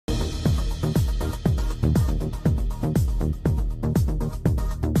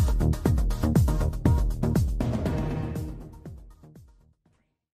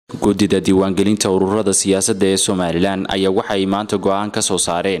Gudida diiwaangelinta ururada siyaasadda ee Somaliland ayaa waxay maanta go'aan ka soo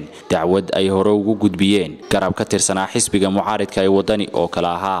saareen dacwad ay hore ugu gudbiyeen garab ka tirsanaa xisbiga mucaaridka ee Waddani oo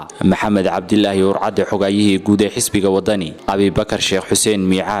kala ahaa Maxamed Cabdilaahi Ururada xogaayihii guud ee xisbiga Waddani Abi Bakar Sheekh Xuseen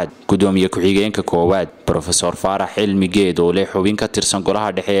Miicaad gudoomiye ku-xigeenka koowaad Professor Faarax Cilmi Geed oo leh xubin ka tirsan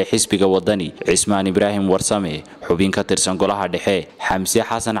golaha dhexe ee xisbiga Waddani Cismaan Ibraahim Warsame xubin ka tirsan golaha dhexe Xamse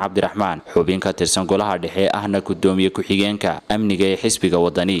Xasan Cabdiraxmaan xubin ka tirsan golaha dhexe ahna gudoomiye ku-xigeenka amniga ee xisbiga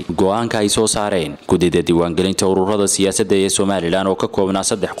Waddani go'aanka ay soo saareen gudida diiwaangelinta ururada siyaasadda ee Somaliland oo ka koobnaa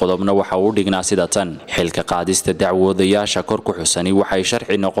 3 qodobna waxa uu dhignaa sida tan xilka qaadista dacwadayaasha kor ku xusani waxay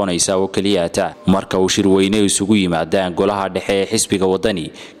sharci noqonaysaa oo kaliya marka uu shirweyne isugu yimaadaan golaha dhexe ee xisbiga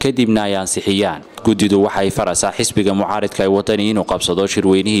Waddani kadibna ay ansixiyaan gudidu waxay farasaa xisbiga mucaaridka ee Waddani inuu qabsado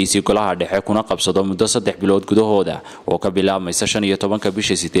shirweynihiisa golaha dhexe kuna qabsado muddo 3 bilood gudahooda oo ka bilaabmaysa 15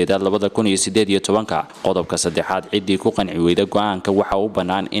 bisha 8 2018 qodobka 3aad cidii ku qanci weyda go'aanka waxa uu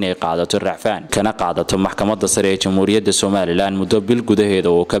banaan inay qaadato racfaan kana qaadato maxkamadda sare ee Jamhuuriyadda Somaliland muddo bil gudaheeda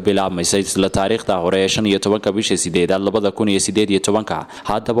oo ka bilaabmaysa isla taariikhda hore ee 15 bisha 8 2018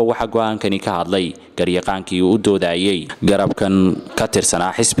 haddaba waxa go'aankani ka hadlay garyaqaankii uu doodayay garabkan ka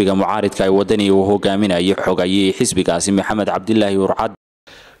tirsanaa xisbiga mucaaridka ee Waddani oo hogaaminaya xogaayihii xisbigaasi Maxamed Cabdilaahi Ururada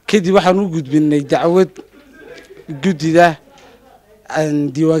kadib waxaan u gudbinay dacwad gudida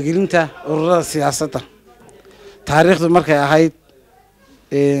diiwaangelinta ururada siyaasadda taariikhdu markay ahayd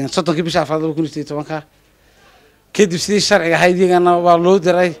 30 bisha 2018 kadib sidii sharciga ahayd iyagana waa loo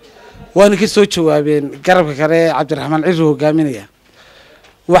diray waana ka soo jawaabeen garabka kale ee Cabdiraxmaan Ciise hogaaminaya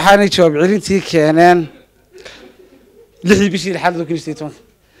waxaanay jawaab celintii keeneen 6 bishii 2018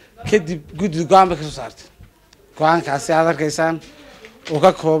 kadib guddiga go'aan ka soo saartay go'aankaasi aad arkaysaan oo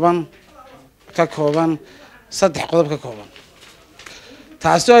ka kooban 3 qodob ka kooban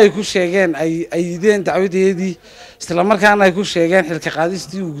taasoo ay ku sheegeen ay ideen dacwadeedii isla markaana ay ku sheegeen xilka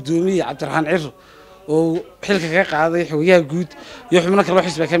qaadistii uu gudoomiyay Cabdiraxmaan Ciise oo xilka ka qaaday xogayaha guud iyo xubno kale oo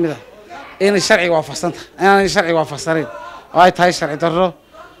xisbiga kamid ah in sharciga waafaqsan oo ay tahay sharci darro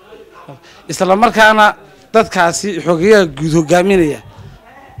isla markaana dadkaasi xogayaha guud hogaaminaya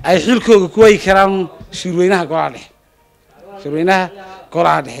ay xilkooda ku way karaan shirweynaha golaha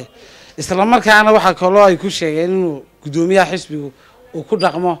dhexe isla markaana waxa kale oo ay ku sheegeen inuu gudoomiyaha xisbigu uu ku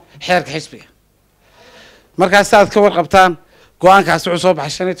dhaqmo xeerka xisbiga markaas aad ka warqabtaan go'aankaas wuxuu soo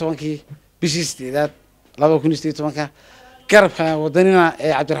baxay 15 bishii 8 2018 garabka Waddanina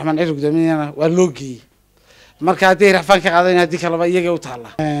ee Cabdiraxmaan Ciise gudoomiyaha waa loo geeyay marka hadii rafaan ka qaadan hadii kalaba iyaga u taala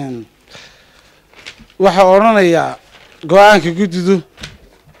waxa oranaya go'aanka gudidu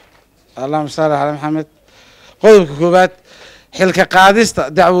Allahumma salli ala Muhammad qodobka koobaad xilka qaadista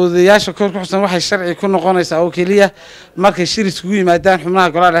dacwadayaasha kor ku xusan waxay sharci ku noqonaysaa oo kaliya markay shir isugu yimaadaan xubnaha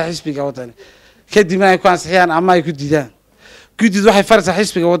golaha xisbiga Waddani kadibna ay ku ansixiyaan ama ay ku diidaan gudidu waxay faraysaa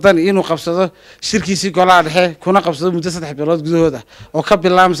xisbiga Waddani inuu qabsado shirkiisii golaha dhexe kuna qabsado muddo 3 bilood gudahooda oo ka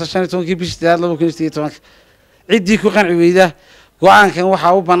bilaabmaysa 15 bisha 2018 cidii ku qanci weyda go'aankan waxa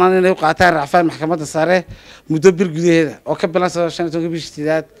uu banaan inay u qaataan racfaan maxkamadda sare muddo bil gudaheeda oo ka bilaabmaysa 15 bisha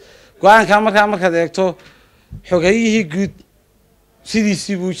 8 go'aanka markaad eegto xogaayihii guud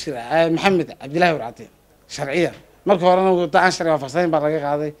sidiisii buu jiraa Maxamed Cabdilaahi Ururada sharciyan marka horena go'aan sharci waafaqsan baa laga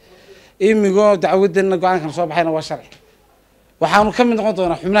qaaday imigo dacwadana go'aankan soo baxayna waa sharci waxaanu ka mid noqon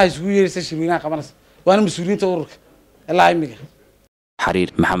doonaa xubnaha isugu yeeraysa shirweynaha qabanaysa waana mas'uuliyiinta ururka ilaa imiga xariir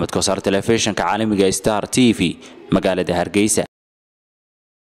Maxamed Koosar telefishinka caalamiga Star TV magaalada Hargeysa